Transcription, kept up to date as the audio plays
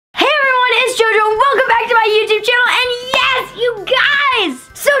back to my YouTube channel, and yes, you guys!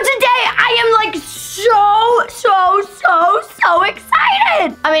 So today, I am like so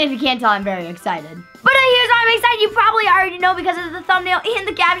excited! I mean, if you can't tell, I'm very excited. But here's why I'm excited. You probably already know because of the thumbnail and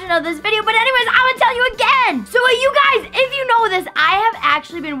the caption of this video. But anyways, I'm gonna tell you again. So you guys, if you know this, I have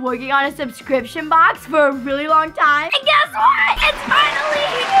actually been working on a subscription box for a really long time. And guess what? It's finally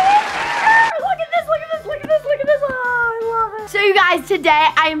here! Look at this, look at this, look at this, look at this. Oh, I love it. So you guys, today,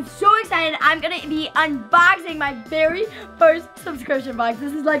 I am so excited. I'm gonna be unboxing my very first subscription box.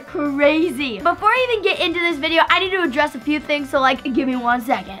 This is like crazy. Before I even get into this video, I need to address a few things. So like, give me 1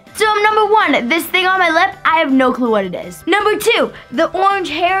 second. So number one, this thing on my lip, I have no clue what it is. Number two, the orange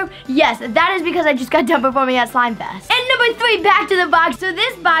hair, yes, that is because I just got done performing at Slime Fest. And number three, back to the box. So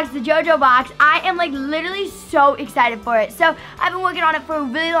this box, the JoJo box, I am like literally so excited for it. So I've been working on it for a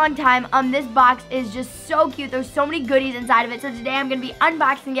really long time. This box is just so cute. There's so many goodies inside of it. So today I'm gonna be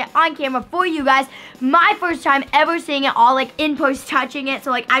unboxing it on camera for you guys. My first time ever seeing it all like in post touching it.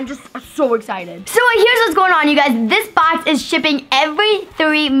 So like I'm just so excited. So here's what's going on, you guys. This box is shipping every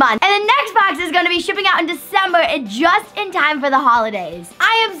 3 months. And the next box is gonna be shipping out in December and just in time for the holidays.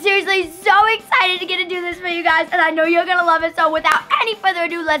 I am seriously so excited to get to do this for you guys, and I know you're gonna love it. So without any further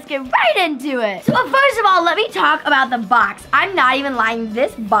ado, let's get right into it. So first of all, let me talk about the box. I'm not even lying.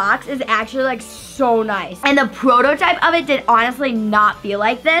 This box is actually like so nice, and the prototype of it did honestly not feel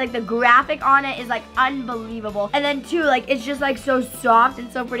like this. Like the graphic on it is like unbelievable, and then too, like it's just like so soft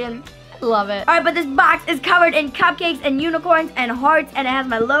and so pretty, and love it. All right, but this box is covered in cupcakes and unicorns and hearts, and it has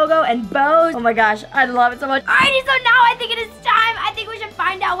my logo and bows. Oh my gosh, I love it so much. Alrighty, so now I think it is time. I think we should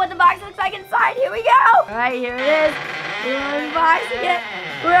find out what the box looks like inside. Here we go. All right, here it is. We're unboxing it.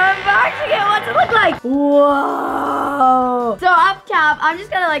 We're unboxing it. What's it look like? Whoa. So up top, I'm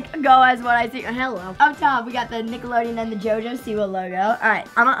just gonna like go as what I see. Hello. Up top, we got the Nickelodeon and the JoJo Siwa logo. All right,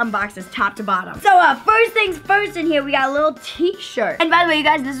 I'm gonna unbox this top to bottom. So first things first, in here we got a little t-shirt. And by the way, you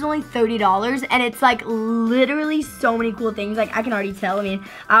guys, this is only $30, and it's like literally so many cool things. Like I can already tell. I mean,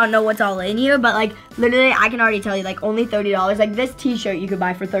 I don't know what's all in here, but like literally I can already tell you, like only $30. Like this t-shirt you could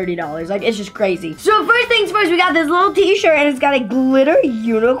buy for $30. Like it's just crazy. So first things first, we got this little t-shirt, and it's got a glitter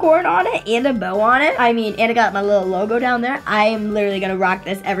unicorn on it and a bow on it. I mean, and it got my little logo down there. I am literally gonna rock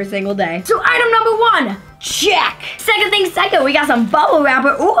this every single day. So item number one, check. Second thing second, we got some bubble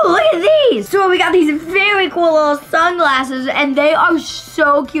wrapper. Ooh, look at these. So we got these very cool little sunglasses, and they are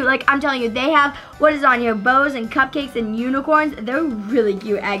so cute. Like I'm telling you, they have, what is on here, bows and cupcakes and unicorns. They're really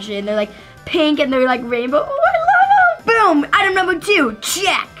cute actually, and they're like pink and they're like rainbow. Oh, I love them. Boom, item number two,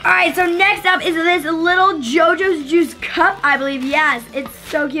 check. All right, so next up is this little JoJo's Juice cup, I believe. Yes, it's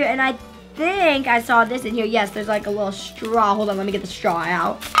so cute, and I think I saw this in here. Yes, there's like a little straw. Hold on, let me get the straw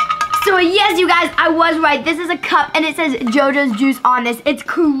out. So yes, you guys, I was right. This is a cup, and it says JoJo's Juice on this. It's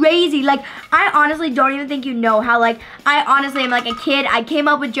crazy. Like, I honestly don't even think you know how, like, I honestly am like a kid. I came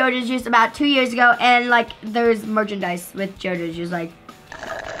up with JoJo's Juice about 2 years ago, and like, there's merchandise with JoJo's Juice, like.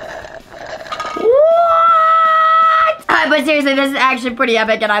 What? Alright, but seriously, this is actually pretty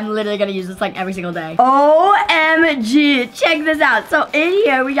epic, and I'm literally gonna use this like every single day. OMG, check this out. So in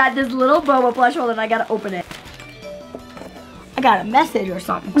here, we got this little Boba plush. Hold on, I gotta open it. I got a message or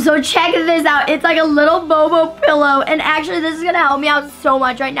something. So check this out. It's like a little Bobo pillow, and actually this is gonna help me out so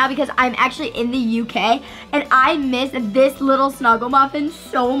much right now because I'm actually in the UK, and I miss this little snuggle muffin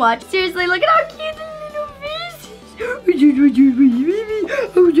so much. Seriously, look at how cute this little face is.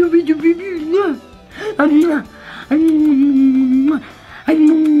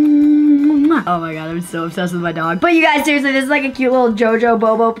 Oh my god, I'm so obsessed with my dog. But you guys, seriously, this is like a cute little JoJo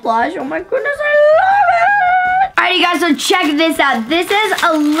Bobo plush. Oh my goodness, I love it! Alright, you guys, so check this out. This is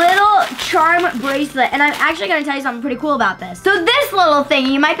a little charm bracelet, and I'm actually gonna tell you something pretty cool about this. So this little thing,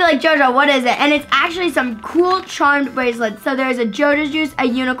 you might be like, JoJo, what is it? And it's actually some cool charmed bracelets. So there's a JoJo's Juice, a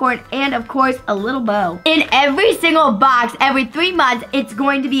unicorn, and of course, a little bow. In every single box, every 3 months, it's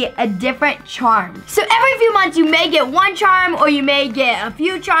going to be a different charm. So every few months, you may get one charm, or you may get a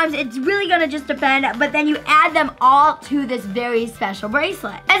few charms. It's really gonna just depend, but then you add them all to this very special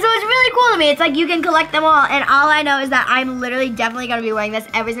bracelet. And so it's really cool to me. It's like you can collect them all, and all I know is that I'm literally definitely gonna be wearing this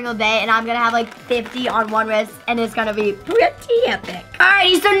every single day, and I'm gonna have like 50 on one wrist, and it's gonna be pretty epic.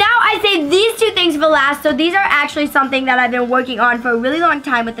 Alrighty, so now I say these two things for last. So these are actually something that I've been working on for a really long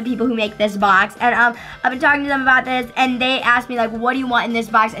time with the people who make this box, and I've been talking to them about this, and they asked me like, what do you want in this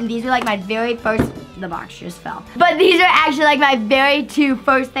box? And these are like my very first, the box just fell. But these are actually like my very two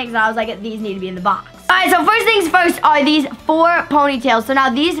first things that I was like, these need to be in the box. Alright, so first things first are these 4 ponytails. So now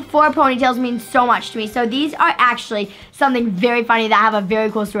these 4 ponytails mean so much to me. So these are actually something very funny that have a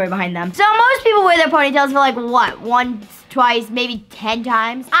very cool story behind them. So most people wear their ponytails for like what? Once, twice, maybe 10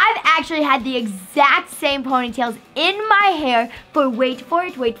 times. I've actually had the exact same ponytails in my hair for, wait for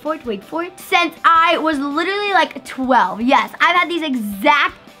it, since I was literally like 12. Yes, I've had these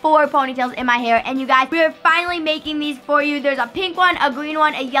exact 4 ponytails in my hair, and you guys, we are finally making these for you. There's a pink one, a green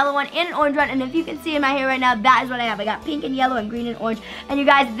one, a yellow one, and an orange one, and if you can see in my hair right now, that is what I have. I got pink and yellow and green and orange, and you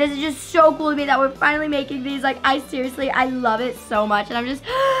guys, this is just so cool to me that we're finally making these. Like, I love it so much, and I'm just,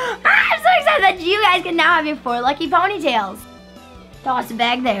 I'm so excited that you guys can now have your 4 lucky ponytails. Toss the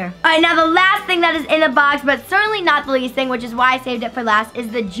bag there. All right, now the last thing that is in the box, but certainly not the least thing, which is why I saved it for last,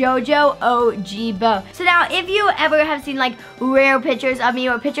 is the JoJo OG bow. So now, if you ever have seen like rare pictures of me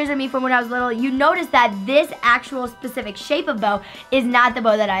or pictures of me from when I was little, you notice that this actual specific shape of bow is not the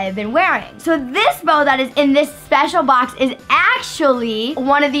bow that I have been wearing. So this bow that is in this special box is actually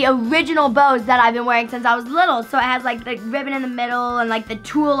one of the original bows that I've been wearing since I was little. So it has like the ribbon in the middle and like the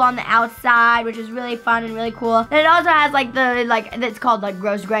tulle on the outside, which is really fun and really cool. And it also has like it's called like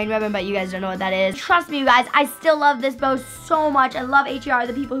gross grain ribbon, but you guys don't know what that is. Trust me, you guys, I still love this bow so much. I love HER,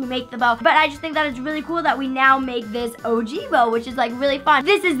 the people who make the bow, but I just think that it's really cool that we now make this OG bow, which is like really fun.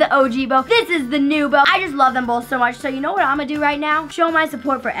 This is the OG bow. This is the new bow. I just love them both so much. So you know what I'm gonna do right now? Show my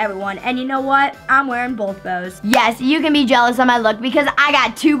support for everyone. And you know what? I'm wearing both bows. Yes, you can be jealous of my look because I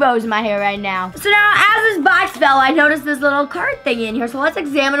got 2 bows in my hair right now. So now, as this box fell, I noticed this little card thing in here. So let's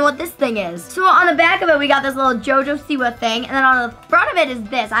examine what this thing is. So on the back of it, we got this little JoJo siwa thing, and then on the front of it is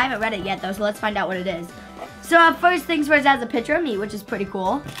this. I haven't read it yet though, so let's find out what it is. So first things first, it has a picture of me, which is pretty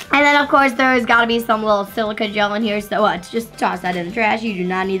cool. And then of course there's gotta be some little silica gel in here, so just toss that in the trash. You do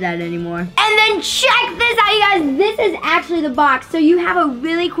not need that anymore. And then check this out, you guys. This is actually the box. So you have a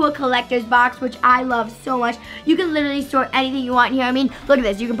really cool collector's box, which I love so much. You can literally store anything you want in here. I mean, look at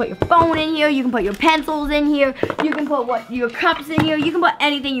this. You can put your phone in here. You can put your pencils in here. You can put your cups in here. You can put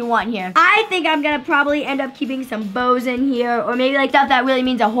anything you want in here. I think I'm gonna probably end up keeping some bows in here, or maybe like stuff that really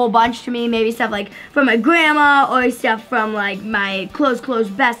means a whole bunch to me. Maybe stuff like from my grandma, or stuff from like my close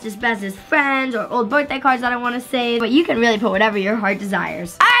bestest friends, or old birthday cards that I want to save. But you can really put whatever your heart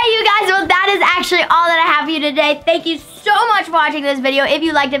desires. Alright, you guys, well that is actually all that I have for you today. Thank you so much for watching this video. If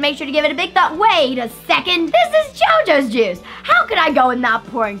you liked it, make sure to give it a big thumb. Wait a second, this is JoJo's juice. How could I go and not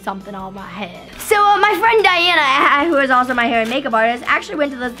pouring something on my head? So my friend Diana, who is also my hair and makeup artist, actually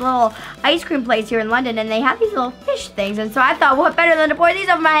went to this little ice cream place here in London, and they have these little fish things, and so I thought, what better than to pour these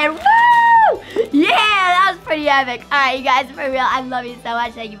over my head? Woo! Yeah, that was pretty epic. Alright, you guys, for real, I love you so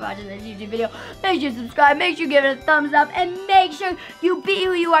much. Thank you for watching this YouTube video. Make sure you subscribe, make sure you give it a thumbs up, and make sure you be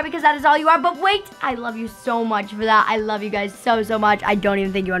who you are, because that is all you are. But wait, I love you so much for that. I love you guys so much. I don't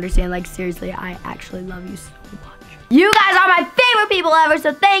even think you understand. Like, seriously, I actually love you so much. You guys are my favorite people ever,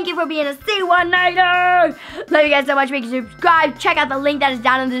 so thank you for being a siwa-nighter. Love you guys so much. Make sure you subscribe. Check out the link that is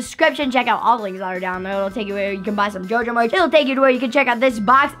down in the description. Check out all the links that are down there. It'll take you where you can buy some JoJo merch. It'll take you to where you can check out this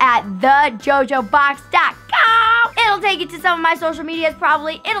box at thejojobox.com. It'll take you to some of my social medias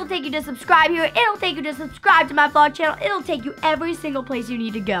probably. It'll take you to subscribe here. It'll take you to subscribe to my vlog channel. It'll take you every single place you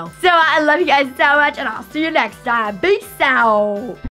need to go. So I love you guys so much, and I'll see you next time. Peace out.